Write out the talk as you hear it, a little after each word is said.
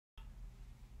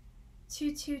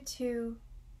222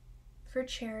 for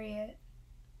Chariot.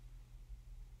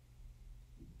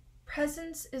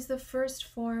 Presence is the first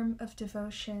form of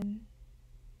devotion.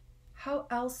 How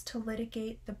else to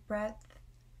litigate the breadth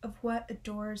of what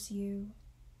adores you?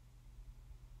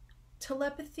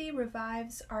 Telepathy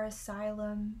revives our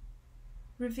asylum,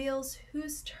 reveals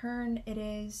whose turn it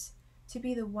is to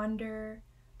be the wonder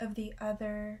of the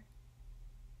other.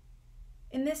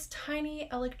 In this tiny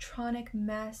electronic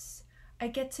mess, I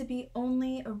get to be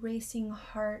only a racing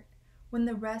heart when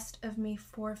the rest of me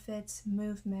forfeits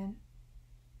movement.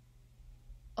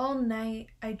 All night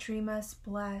I dream us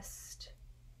blessed.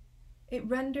 It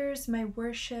renders my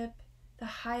worship the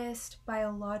highest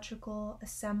biological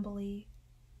assembly,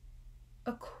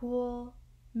 a cool,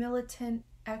 militant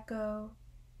echo,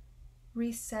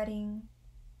 resetting.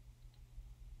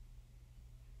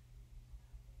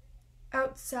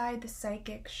 Outside the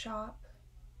psychic shop.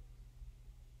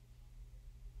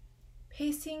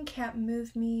 Pacing can't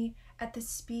move me at the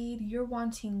speed you're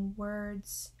wanting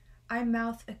words. I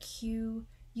mouth a cue,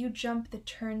 you jump the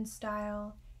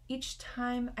turnstile. Each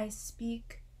time I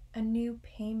speak, a new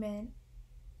payment.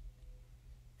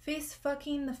 Face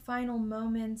fucking the final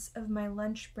moments of my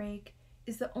lunch break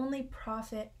is the only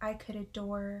profit I could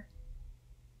adore.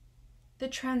 The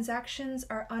transactions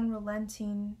are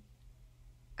unrelenting.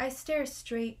 I stare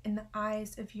straight in the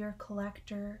eyes of your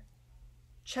collector,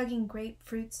 chugging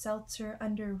grapefruit seltzer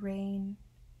under rain.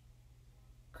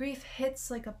 Grief hits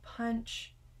like a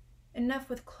punch, enough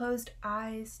with closed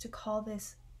eyes to call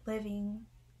this living.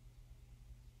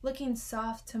 Looking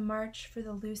soft to march for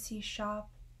the Lucy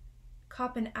shop,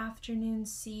 cop an afternoon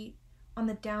seat on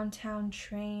the downtown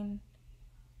train.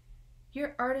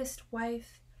 Your artist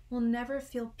wife will never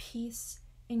feel peace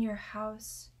in your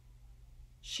house.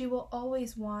 She will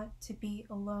always want to be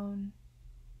alone.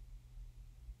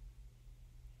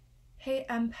 Hey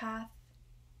empath,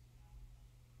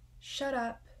 shut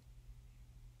up.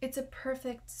 It's a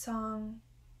perfect song.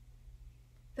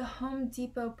 The Home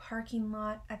Depot parking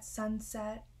lot at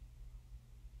sunset.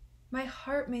 My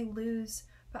heart may lose,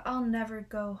 but I'll never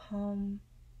go home.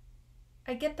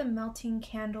 I get the melting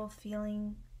candle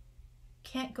feeling.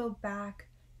 Can't go back,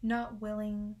 not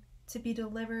willing to be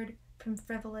delivered from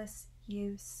frivolous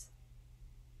use.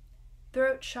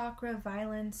 Throat chakra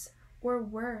violence, or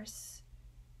worse.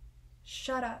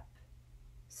 Shut up,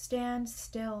 stand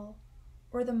still,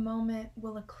 or the moment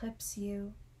will eclipse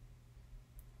you.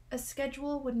 A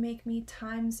schedule would make me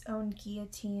time's own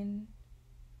guillotine.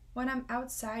 When I'm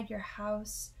outside your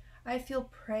house, I feel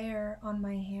prayer on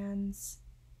my hands,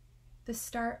 the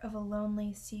start of a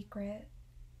lonely secret.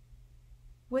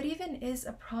 What even is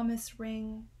a promise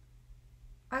ring?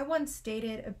 I once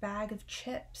dated a bag of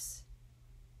chips.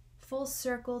 Full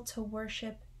circle to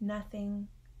worship nothing,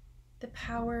 the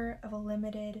power of a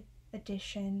limited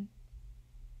edition.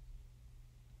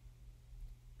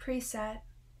 Preset.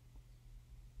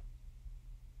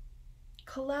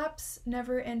 Collapse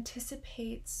never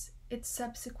anticipates its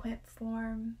subsequent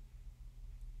form.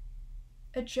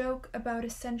 A joke about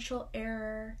essential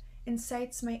error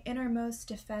incites my innermost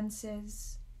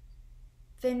defenses.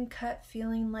 Thin cut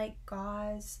feeling like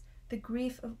gauze, the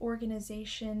grief of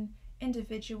organization,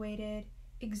 individuated,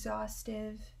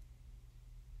 exhaustive.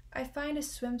 I find a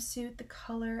swimsuit the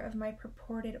color of my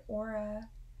purported aura,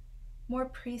 more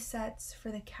presets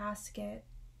for the casket.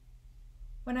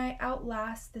 When I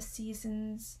outlast the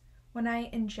seasons, when I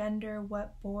engender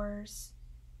what bores,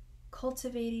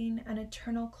 cultivating an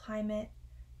eternal climate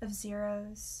of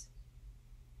zeros.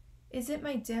 Is it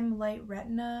my dim light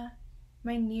retina,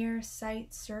 my near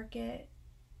sight circuit?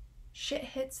 Shit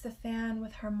hits the fan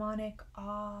with harmonic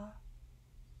awe.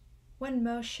 One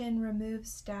motion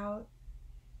removes doubt,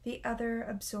 the other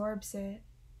absorbs it.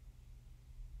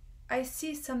 I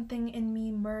see something in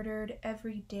me murdered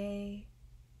every day.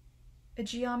 A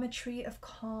geometry of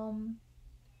calm,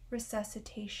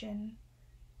 resuscitation.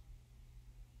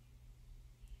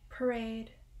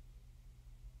 Parade.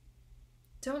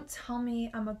 Don't tell me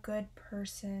I'm a good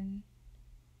person.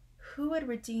 Who would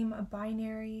redeem a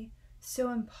binary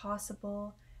so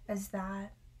impossible as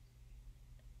that?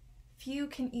 Few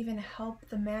can even help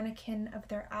the mannequin of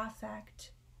their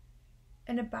affect.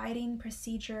 An abiding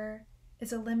procedure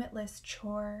is a limitless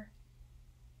chore.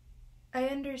 I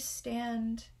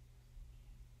understand.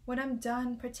 When I'm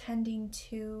done pretending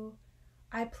to,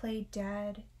 I play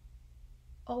dead,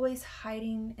 always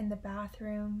hiding in the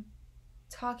bathroom,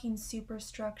 talking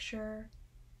superstructure,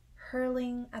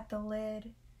 hurling at the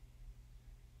lid,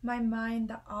 my mind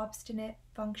the obstinate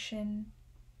function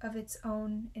of its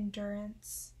own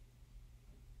endurance.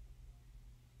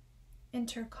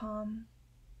 Intercom.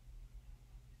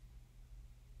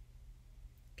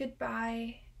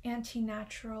 Goodbye,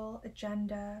 anti-natural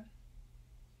agenda.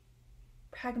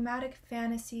 Pragmatic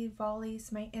fantasy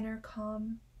volleys my inner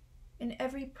calm in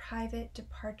every private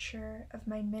departure of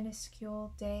my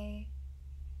minuscule day.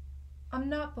 I'm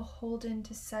not beholden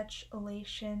to such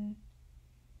elation.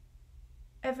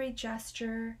 Every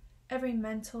gesture, every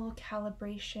mental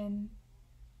calibration,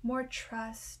 more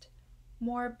trust,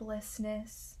 more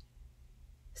blissness.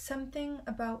 Something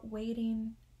about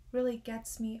waiting really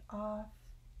gets me off.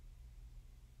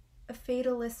 A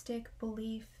fatalistic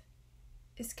belief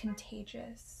is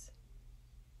contagious.